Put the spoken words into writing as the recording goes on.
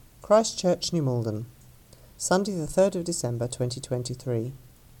Christ Church, New Malden, Sunday the 3rd of December 2023,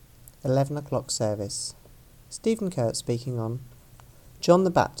 11 o'clock service. Stephen Kuhrt speaking on John the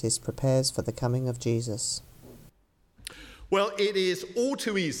Baptist prepares for the coming of Jesus. Well, it is all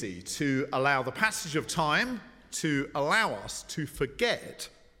too easy to allow the passage of time to allow us to forget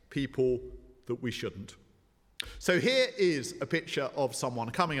people that we shouldn't. So here is a picture of someone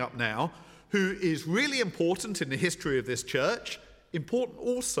coming up now who is really important in the history of this church, important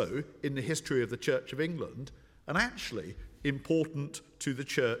also in the history of the Church of England, and actually important to the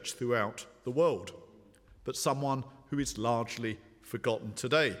church throughout the world. But someone who is largely forgotten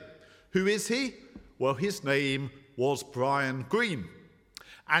today. Who is he? Well, his name was Brian Greene.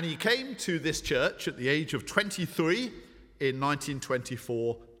 And he came to this church at the age of 23 in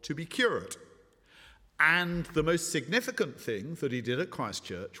 1924 to be curate. And the most significant thing that he did at Christ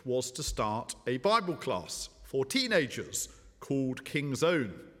Church was to start a Bible class for teenagers called King's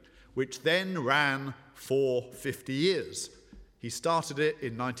Own, which then ran for 50 years. He started it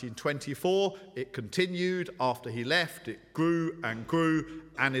in 1924, it continued after he left, it grew,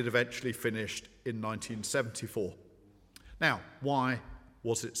 and it eventually finished in 1974. Now, why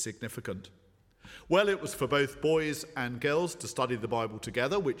was it significant? Well, it was for both boys and girls to study the Bible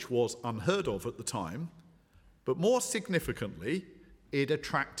together, which was unheard of at the time. But more significantly, it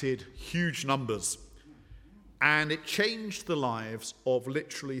attracted huge numbers. And it changed the lives of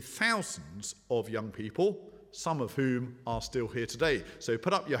literally thousands of young people, some of whom are still here today. So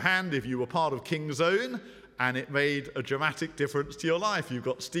put up your hand if you were part of King's Own and it made a dramatic difference to your life. You've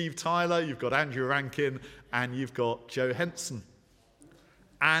got Steve Tyler, you've got Andrew Rankin, and you've got Joe Henson.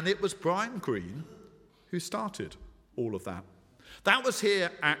 And it was Brian Greene who started all of that. That was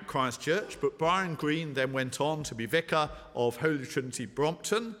here at Christ Church, but Brian Greene then went on to be vicar of Holy Trinity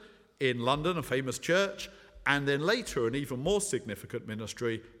Brompton in London, a famous church, and then later an even more significant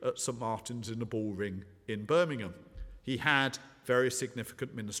ministry at St Martin's in the Bullring in Birmingham. He had very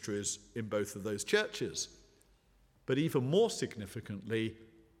significant ministries in both of those churches, but even more significantly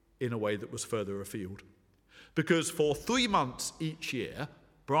in a way that was further afield. Because for 3 months each year,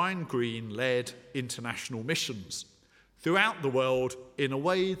 Brian Greene led international missions throughout the world in a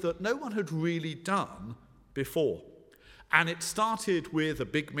way that no one had really done before. And it started with a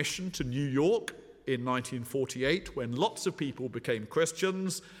big mission to New York in 1948 when lots of people became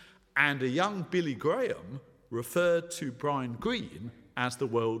Christians, and a young Billy Graham referred to Brian Greene as the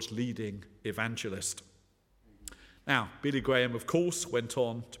world's leading evangelist. Now, Billy Graham, of course, went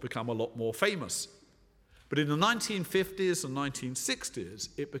on to become a lot more famous. But in the 1950s and 1960s,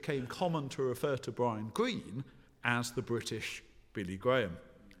 it became common to refer to Brian Greene as the British Billy Graham,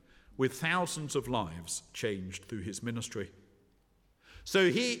 with thousands of lives changed through his ministry.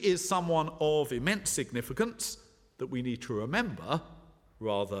 So he is someone of immense significance that we need to remember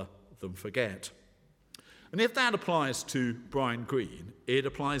rather than forget. And if that applies to Brian Greene, it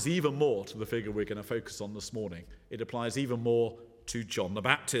applies even more to the figure we're going to focus on this morning. It applies even more to John the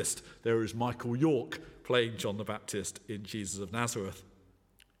Baptist. There is Michael York playing John the Baptist in Jesus of Nazareth.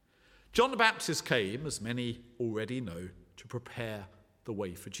 John the Baptist came, as many already know, to prepare the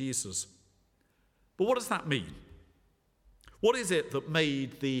way for Jesus. But what does that mean? What is it that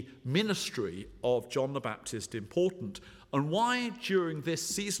made the ministry of John the Baptist important? And why, during this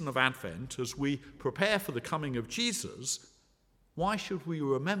season of Advent, as we prepare for the coming of Jesus, why should we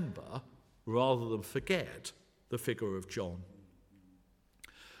remember rather than forget the figure of John?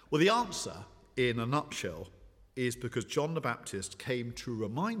 Well, the answer, in a nutshell, is because John the Baptist came to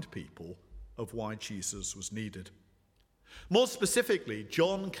remind people of why Jesus was needed. More specifically,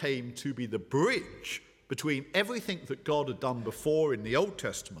 John came to be the bridge between everything that God had done before in the Old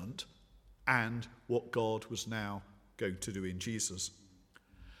Testament and what God was now going to do in Jesus.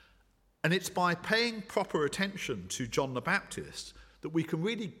 And it's by paying proper attention to John the Baptist that we can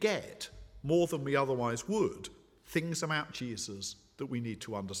really get, more than we otherwise would, things about Jesus that we need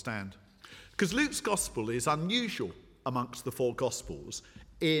to understand. Because Luke's Gospel is unusual amongst the 4 Gospels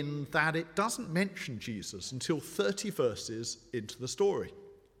in that it doesn't mention Jesus until 30 verses into the story.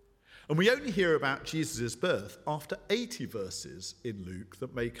 And we only hear about Jesus' birth after 80 verses in Luke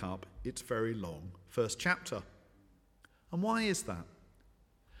that make up its very long first chapter. And why is that?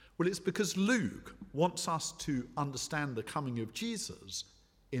 Well, it's because Luke wants us to understand the coming of Jesus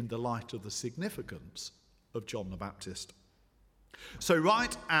in the light of the significance of John the Baptist. So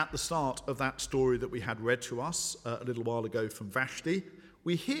right at the start of that story that we had read to us a little while ago from Vashti,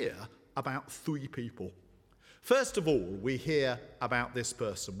 we hear about 3 people. First of all, we hear about this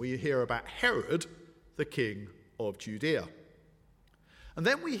person. We hear about Herod, the king of Judea. And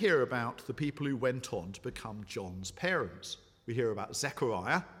then we hear about the people who went on to become John's parents. We hear about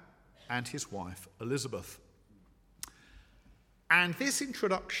Zechariah and his wife Elizabeth. And this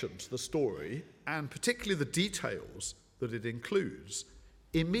introduction to the story, and particularly the details that it includes,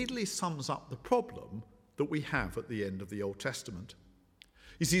 immediately sums up the problem that we have at the end of the Old Testament.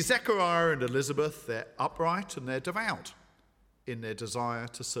 You see, Zechariah and Elizabeth, they're upright and they're devout in their desire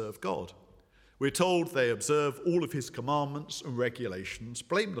to serve God. We're told they observe all of his commandments and regulations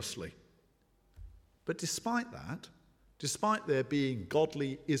blamelessly. But despite that, despite there being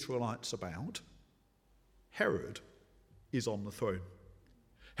godly Israelites about, Herod is on the throne.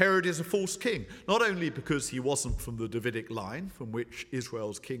 Herod is a false king, not only because he wasn't from the Davidic line from which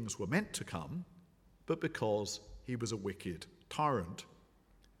Israel's kings were meant to come, but because he was a wicked tyrant.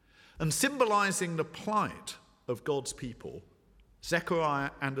 And symbolizing the plight of God's people,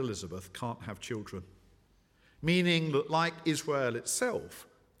 Zechariah and Elizabeth can't have children, meaning that, like Israel itself,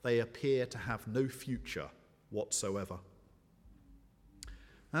 they appear to have no future whatsoever.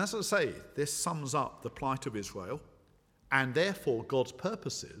 And as I say, this sums up the plight of Israel and therefore God's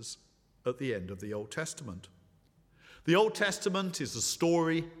purposes at the end of the Old Testament. The Old Testament is a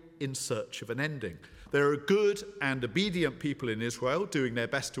story in search of an ending. There are good and obedient people in Israel doing their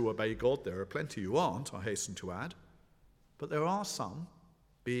best to obey God. There are plenty who aren't, I hasten to add. But there are some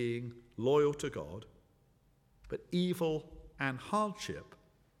being loyal to God, but evil and hardship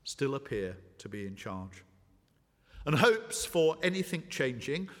still appear to be in charge. And hopes for anything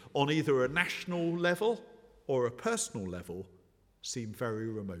changing on either a national level or a personal level seem very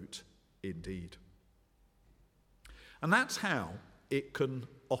remote indeed. And that's how it can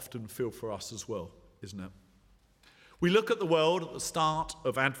often feel for us as well, isn't it? We look at the world at the start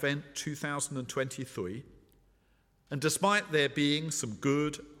of Advent 2023, and despite there being some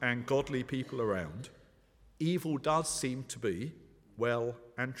good and godly people around, evil does seem to be well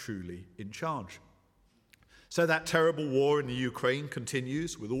and truly in charge. So that terrible war in the Ukraine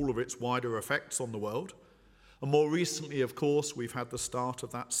continues with all of its wider effects on the world. And more recently, of course, we've had the start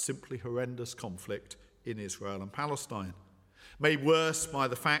of that simply horrendous conflict in Israel and Palestine, made worse by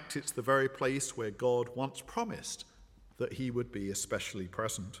the fact it's the very place where God once promised that he would be especially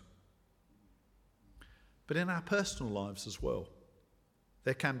present. But in our personal lives as well,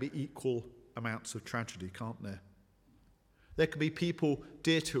 there can be equal amounts of tragedy, can't there? There can be people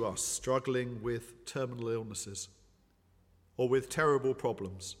dear to us struggling with terminal illnesses or with terrible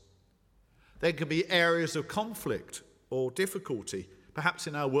problems. There can be areas of conflict or difficulty, perhaps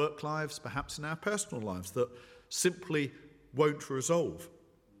in our work lives, perhaps in our personal lives, that simply won't resolve.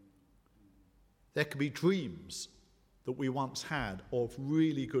 There can be dreams that we once had of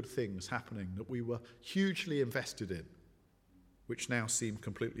really good things happening that we were hugely invested in, which now seem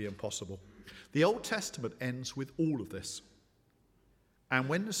completely impossible. The Old Testament ends with all of this. And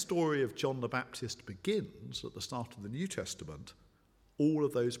when the story of John the Baptist begins at the start of the New Testament, all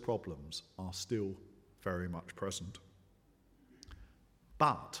of those problems are still very much present.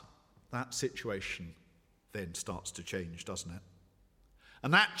 But that situation then starts to change, doesn't it?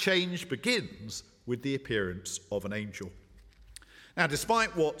 And that change begins with the appearance of an angel. Now,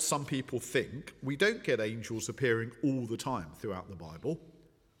 despite what some people think, we don't get angels appearing all the time throughout the Bible.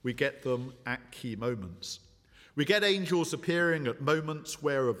 We get them at key moments. We get angels appearing at moments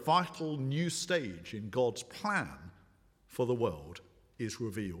where a vital new stage in God's plan for the world is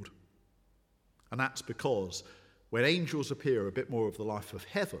revealed. And that's because when angels appear, a bit more of the life of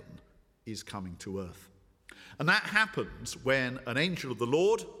heaven is coming to earth. And that happens when an angel of the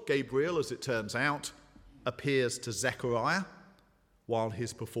Lord, Gabriel as it turns out, appears to Zechariah while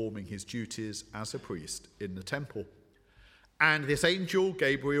he's performing his duties as a priest in the temple. And this angel,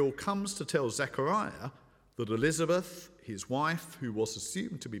 Gabriel, comes to tell Zechariah that Elizabeth, his wife, who was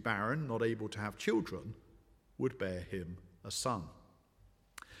assumed to be barren, not able to have children, would bear him a son.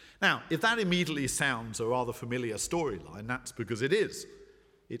 Now, if that immediately sounds a rather familiar storyline, that's because it is.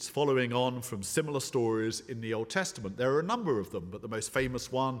 It's following on from similar stories in the Old Testament. There are a number of them, but the most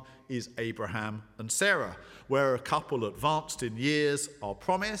famous one is Abraham and Sarah, where a couple advanced in years are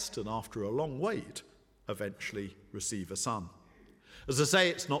promised and after a long wait eventually receive a son. As I say,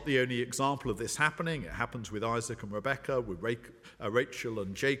 it's not the only example of this happening. It happens with Isaac and Rebekah, with Rachel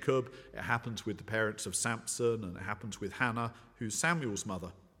and Jacob. It happens with the parents of Samson, and it happens with Hannah, who's Samuel's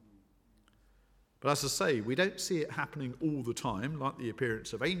mother. But as I say, we don't see it happening all the time, like the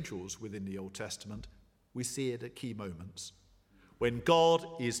appearance of angels within the Old Testament. We see it at key moments, when God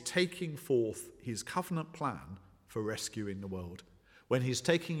is taking forth his covenant plan for rescuing the world, when he's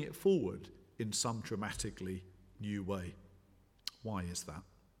taking it forward in some dramatically new way. Why is that?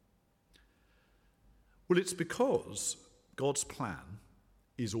 Well, it's because God's plan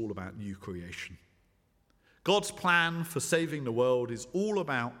is all about new creation. God's plan for saving the world is all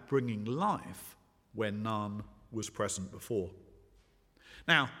about bringing life when none was present before.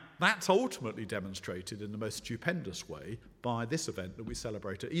 Now, that's ultimately demonstrated in the most stupendous way by this event that we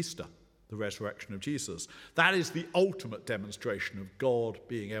celebrate at Easter, the resurrection of Jesus. That is the ultimate demonstration of God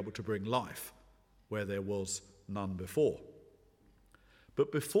being able to bring life where there was none before.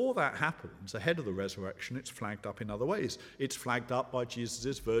 But before that happens, ahead of the resurrection, it's flagged up in other ways. It's flagged up by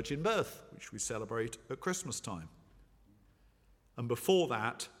Jesus' virgin birth, which we celebrate at Christmas time. And before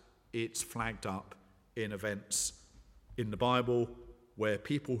that, it's flagged up in events in the Bible where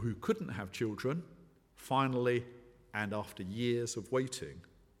people who couldn't have children finally, and after years of waiting,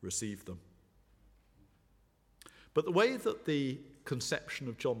 received them. But the way that the conception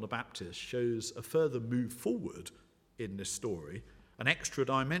of John the Baptist shows a further move forward in this story, an extra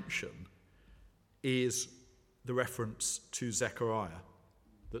dimension, is the reference to Zechariah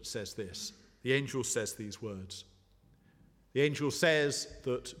that says this. The angel says these words. The angel says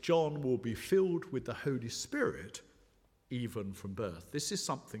that John will be filled with the Holy Spirit even from birth. This is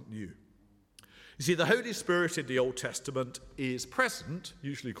something new. You see, the Holy Spirit in the Old Testament is present,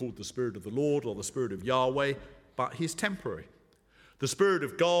 usually called the Spirit of the Lord or the Spirit of Yahweh, but he's temporary. The Spirit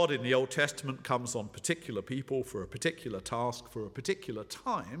of God in the Old Testament comes on particular people for a particular task, for a particular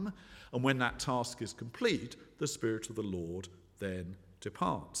time, and when that task is complete, the Spirit of the Lord then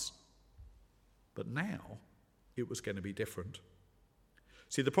departs. But now, it was going to be different.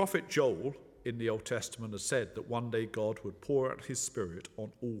 See, the prophet Joel in the Old Testament has said that one day God would pour out his Spirit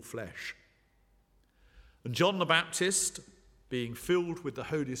on all flesh. And John the Baptist, being filled with the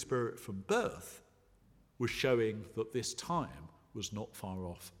Holy Spirit from birth, was showing that this time was not far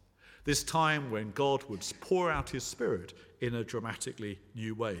off. This time when God would pour out his Spirit in a dramatically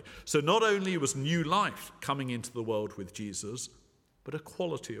new way. So not only was new life coming into the world with Jesus, but a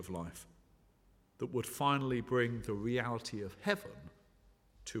quality of life that would finally bring the reality of heaven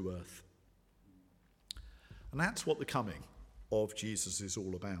to earth. And that's what the coming of Jesus is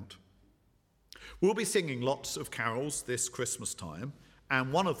all about. We'll be singing lots of carols this Christmas time,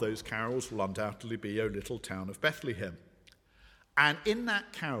 and one of those carols will undoubtedly be O Little Town of Bethlehem. And in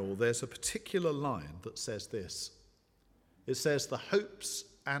that carol, there's a particular line that says this. It says, "The hopes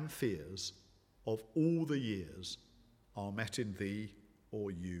and fears of all the years are met in thee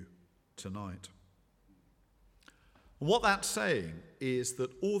or you tonight." And what that's saying is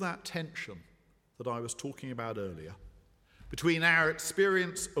that all that tension that I was talking about earlier, between our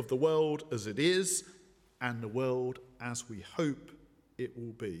experience of the world as it is and the world as we hope it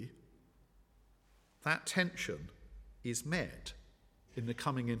will be, that tension is met in the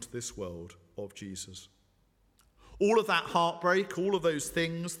coming into this world of Jesus. All of that heartbreak, all of those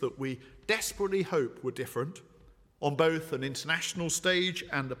things that we desperately hope were different, on both an international stage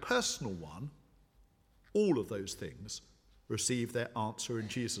and a personal one, all of those things receive their answer in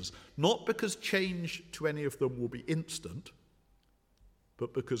Jesus. Not because change to any of them will be instant,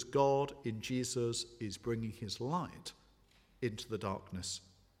 but because God in Jesus is bringing his light into the darkness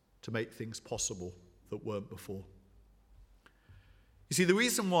to make things possible that weren't before. You see, the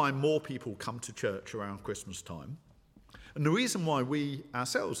reason why more people come to church around Christmas time, and the reason why we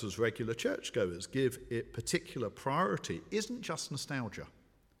ourselves as regular churchgoers give it particular priority, isn't just nostalgia.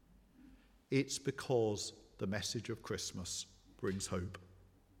 It's because the message of Christmas brings hope.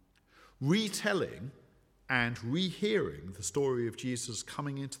 Retelling and rehearing the story of Jesus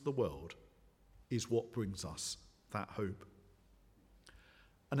coming into the world is what brings us that hope.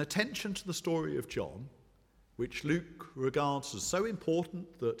 An attention to the story of John, which Luke regards as so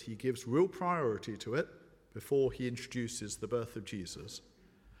important that he gives real priority to it before he introduces the birth of Jesus.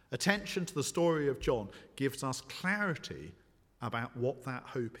 Attention to the story of John gives us clarity about what that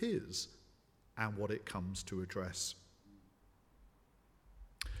hope is and what it comes to address.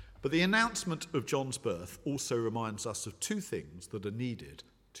 But the announcement of John's birth also reminds us of two things that are needed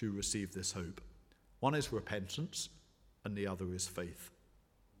to receive this hope. One is repentance, and the other is faith.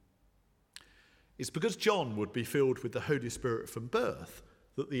 It's because John would be filled with the Holy Spirit from birth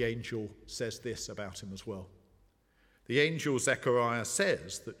that the angel says this about him as well. The angel Zechariah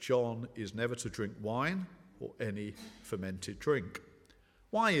says that John is never to drink wine or any fermented drink.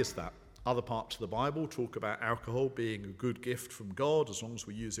 Why is that? Other parts of the Bible talk about alcohol being a good gift from God as long as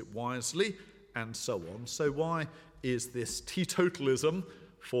we use it wisely, and so on. So why is this teetotalism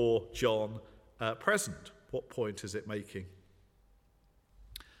for John present? What point is it making?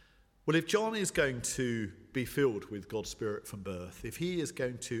 Well, if John is going to be filled with God's Spirit from birth, if he is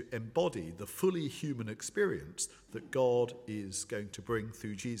going to embody the fully human experience that God is going to bring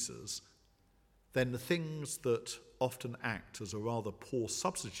through Jesus, then the things that often act as a rather poor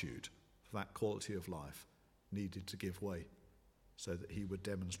substitute for that quality of life needed to give way so that he would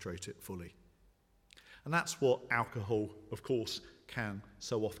demonstrate it fully. And that's what alcohol, of course, can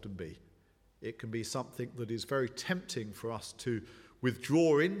so often be. It can be something that is very tempting for us to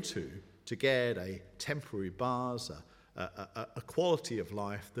withdraw into to get a temporary buzz, a quality of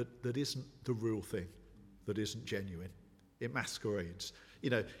life that isn't the real thing, that isn't genuine. It masquerades.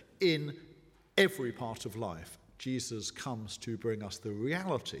 In every part of life, Jesus comes to bring us the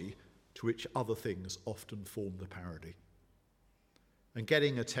reality to which other things often form the parody. And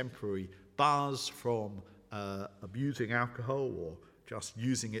getting a temporary buzz from abusing alcohol or just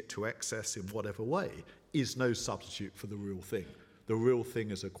using it to excess in whatever way is no substitute for the real thing. The real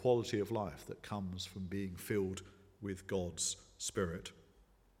thing is a quality of life that comes from being filled with God's Spirit.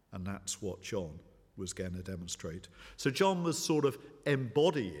 And that's what John was going to demonstrate. So John was sort of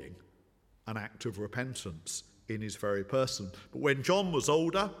embodying an act of repentance in his very person. But when John was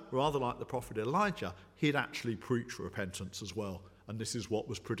older, rather like the prophet Elijah, he'd actually preach repentance as well. And this is what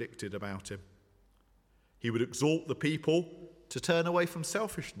was predicted about him. He would exhort the people to turn away from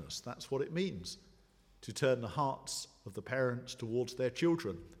selfishness. That's what it means, to turn the hearts of the parents towards their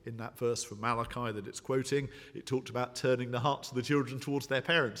children. In that verse from Malachi that it's quoting, it talked about turning the hearts of the children towards their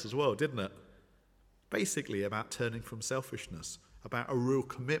parents as well, didn't it? Basically about turning from selfishness, about a real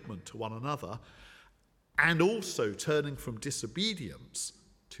commitment to one another, and also turning from disobedience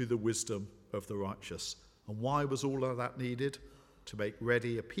to the wisdom of the righteous. And why was all of that needed? To make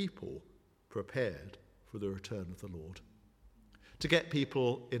ready a people prepared for the return of the Lord. To get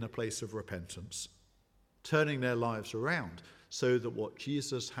people in a place of repentance, turning their lives around so that what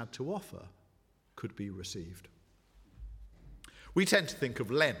Jesus had to offer could be received. We tend to think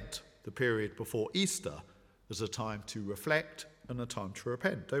of Lent, the period before Easter, as a time to reflect and a time to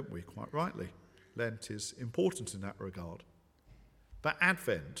repent, don't we? Quite rightly. Lent is important in that regard. But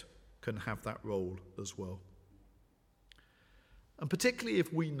Advent can have that role as well. And particularly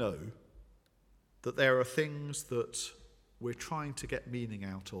if we know that there are things that we're trying to get meaning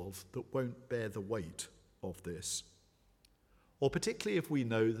out of that won't bear the weight of this. Or particularly if we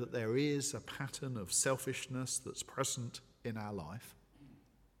know that there is a pattern of selfishness that's present in our life,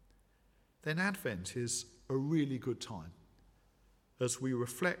 then Advent is a really good time as we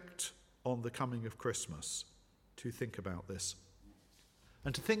reflect on the coming of Christmas to think about this.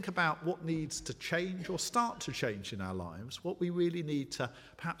 And to think about what needs to change or start to change in our lives, what we really need to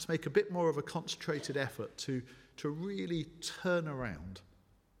perhaps make a bit more of a concentrated effort to really turn around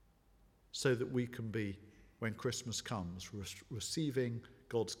so that we can be, when Christmas comes, receiving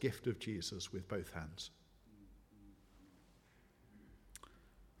God's gift of Jesus with both hands.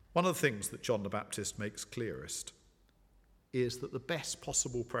 One of the things that John the Baptist makes clearest is that the best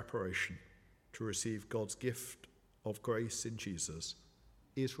possible preparation to receive God's gift of grace in Jesus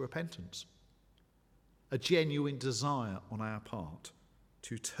is repentance, a genuine desire on our part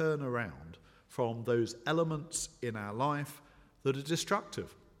to turn around from those elements in our life that are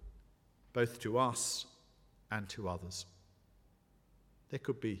destructive, both to us and to others. There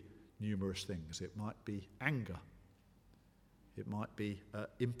could be numerous things. It might be anger. It might be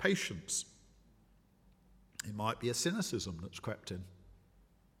impatience. It might be a cynicism that's crept in.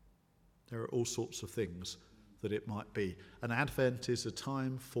 There are all sorts of things that it might be. And Advent is a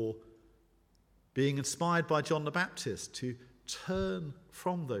time for being inspired by John the Baptist to turn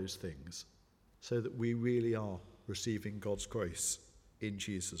from those things so that we really are receiving God's grace in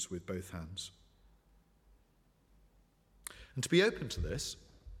Jesus with both hands. And to be open to this,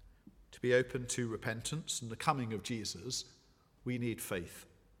 to be open to repentance and the coming of Jesus, we need faith.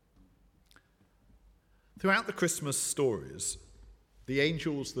 Throughout the Christmas stories, the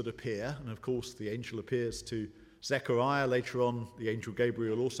angels that appear, and of course the angel appears to Zechariah, later on the angel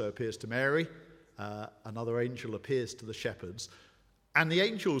Gabriel also appears to Mary, another angel appears to the shepherds, and the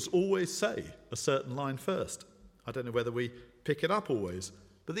angels always say a certain line first. I don't know whether we pick it up always,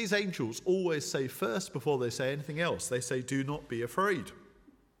 but these angels always say first before they say anything else. They say, "Do not be afraid."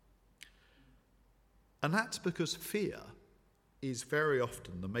 And that's because fear is very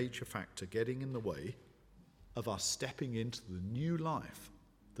often the major factor getting in the way of us stepping into the new life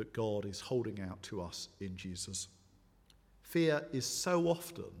that God is holding out to us in Jesus. Fear is so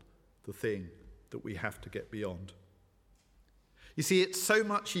often the thing that we have to get beyond. You see, it's so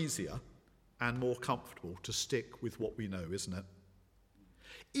much easier and more comfortable to stick with what we know, isn't it?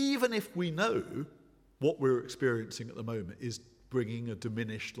 Even if we know what we're experiencing at the moment is bringing a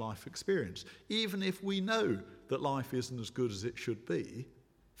diminished life experience, even if we know that life isn't as good as it should be,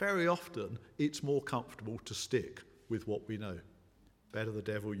 very often it's more comfortable to stick with what we know. Better the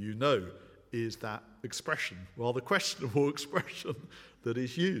devil you know is that expression, rather questionable expression that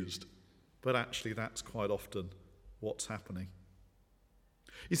is used. But actually, that's quite often what's happening.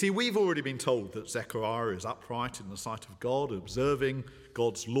 You see, we've already been told that Zechariah is upright in the sight of God, observing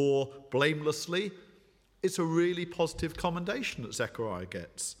God's law blamelessly. It's a really positive commendation that Zechariah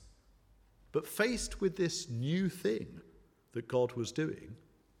gets. But faced with this new thing that God was doing,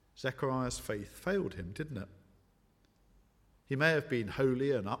 Zechariah's faith failed him, didn't it? He may have been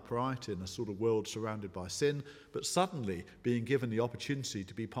holy and upright in a sort of world surrounded by sin, but suddenly being given the opportunity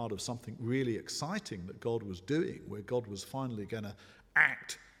to be part of something really exciting that God was doing, where God was finally going to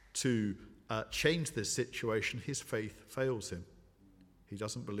act to change this situation, his faith fails him. He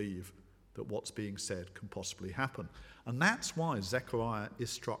doesn't believe that what's being said can possibly happen. And that's why Zechariah is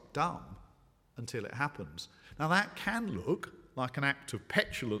struck dumb until it happens. Now that can look like an act of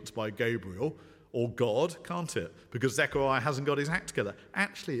petulance by Gabriel or God, can't it? Because Zechariah hasn't got his act together.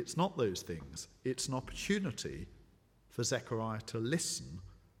 Actually, it's not those things. It's an opportunity for Zechariah to listen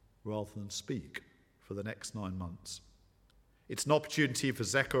rather than speak for the next 9 months. It's an opportunity for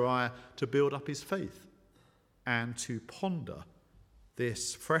Zechariah to build up his faith and to ponder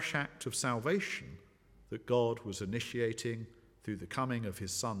this fresh act of salvation that God was initiating through the coming of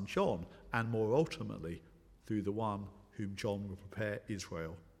his son John, and more ultimately through the one whom John will prepare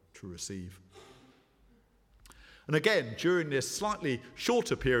Israel to receive. And again, during this slightly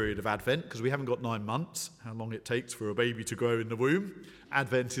shorter period of Advent, because we haven't got 9 months, how long it takes for a baby to grow in the womb,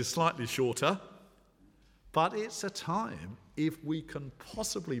 Advent is slightly shorter, but it's a time, if we can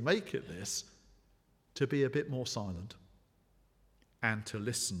possibly make it this, to be a bit more silent and to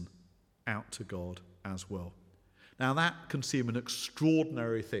listen out to God as well. Now that can seem an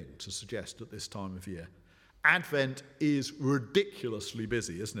extraordinary thing to suggest at this time of year. Advent is ridiculously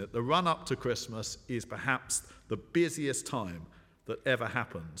busy, isn't it? The run-up to Christmas is perhaps the busiest time that ever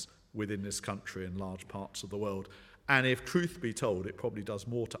happens within this country and large parts of the world. And if truth be told, it probably does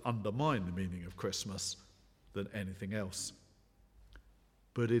more to undermine the meaning of Christmas than anything else.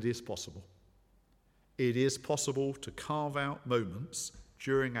 But it is possible. It is possible to carve out moments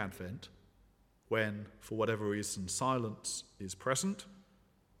during Advent when, for whatever reason, silence is present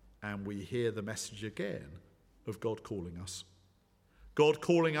and we hear the message again of God calling us. God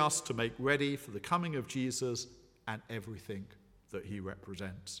calling us to make ready for the coming of Jesus and everything that he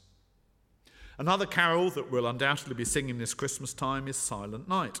represents. Another carol that we'll undoubtedly be singing this Christmas time is Silent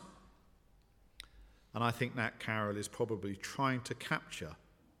Night. And I think that carol is probably trying to capture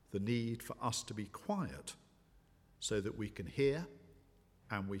the need for us to be quiet so that we can hear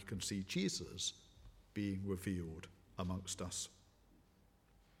and we can see Jesus being revealed amongst us.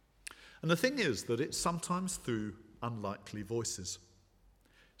 And the thing is that it's sometimes through unlikely voices.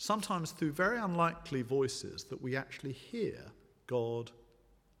 Sometimes through very unlikely voices that we actually hear God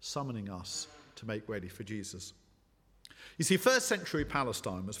summoning us to make ready for Jesus. You see, first century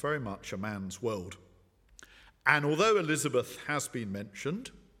Palestine was very much a man's world. And although Elizabeth has been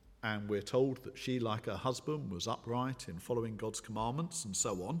mentioned, and we're told that she, like her husband, was upright in following God's commandments and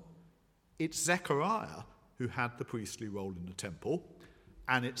so on, it's Zechariah who had the priestly role in the temple,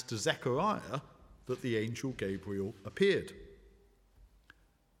 and it's to Zechariah that the angel Gabriel appeared.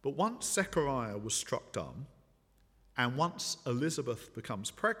 But once Zechariah was struck dumb, and once Elizabeth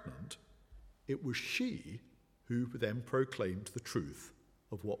becomes pregnant, it was she who then proclaimed the truth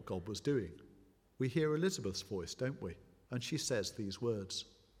of what God was doing. We hear Elizabeth's voice, don't we? And she says these words.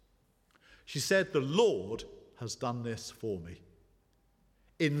 She said, "The Lord has done this for me.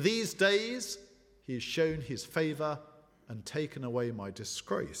 In these days he has shown his favour and taken away my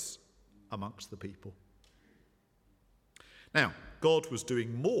disgrace amongst the people." Now, God was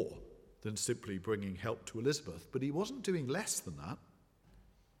doing more than simply bringing help to Elizabeth, but he wasn't doing less than that.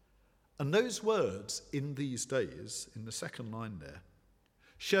 And those words, "in these days," in the second line there,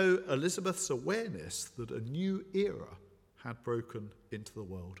 show Elizabeth's awareness that a new era had broken into the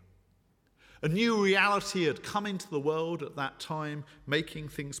world. A new reality had come into the world at that time, making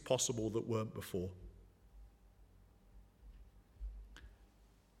things possible that weren't before.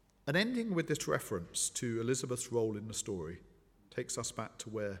 And ending with this reference to Elizabeth's role in the story takes us back to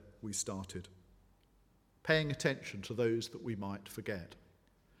where we started, paying attention to those that we might forget.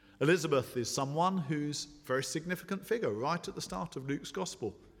 Elizabeth is someone who's a very significant figure right at the start of Luke's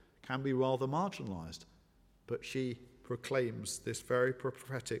Gospel, can be rather marginalised, but she proclaims this very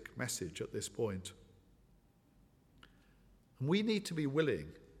prophetic message at this point. And we need to be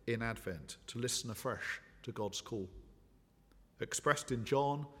willing in Advent to listen afresh to God's call, expressed in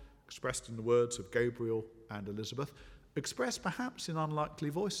John, expressed in the words of Gabriel and Elizabeth, expressed perhaps in unlikely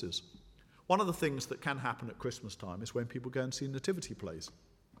voices. One of the things that can happen at Christmas time is when people go and see nativity plays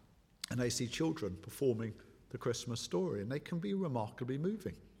and they see children performing the Christmas story, and they can be remarkably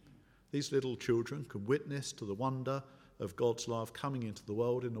moving. these little children can witness to the wonder of God's love coming into the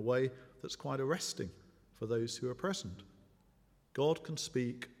world in a way that's quite arresting for those who are present. God can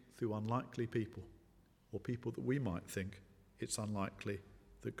speak through unlikely people, or people that we might think it's unlikely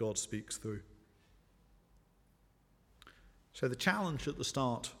that God speaks through. So the challenge at the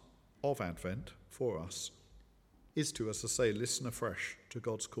start of Advent for us is to, as I say, listen afresh to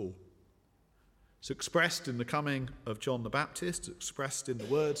God's call. It's expressed in the coming of John the Baptist, expressed in the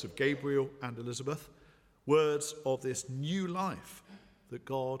words of Gabriel and Elizabeth, words of this new life that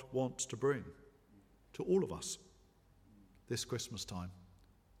God wants to bring to all of us this Christmas time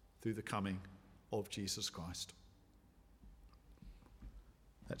through the coming of Jesus Christ.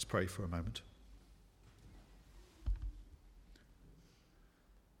 Let's pray for a moment.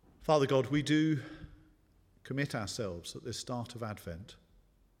 Father God, we do commit ourselves at this start of Advent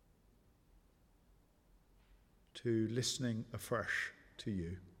to listening afresh to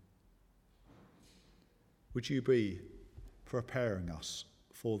you. Would you be preparing us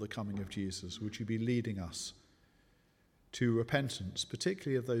for the coming of Jesus? Would you be leading us to repentance,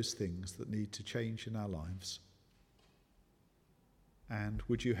 particularly of those things that need to change in our lives? And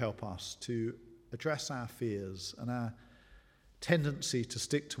would you help us to address our fears and our tendency to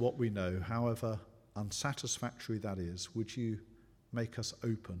stick to what we know, however unsatisfactory that is? Would you make us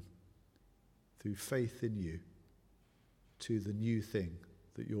open through faith in you to the new thing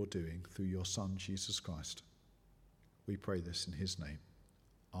that you're doing through your Son, Jesus Christ? We pray this in his name.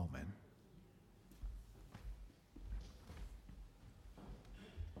 Amen.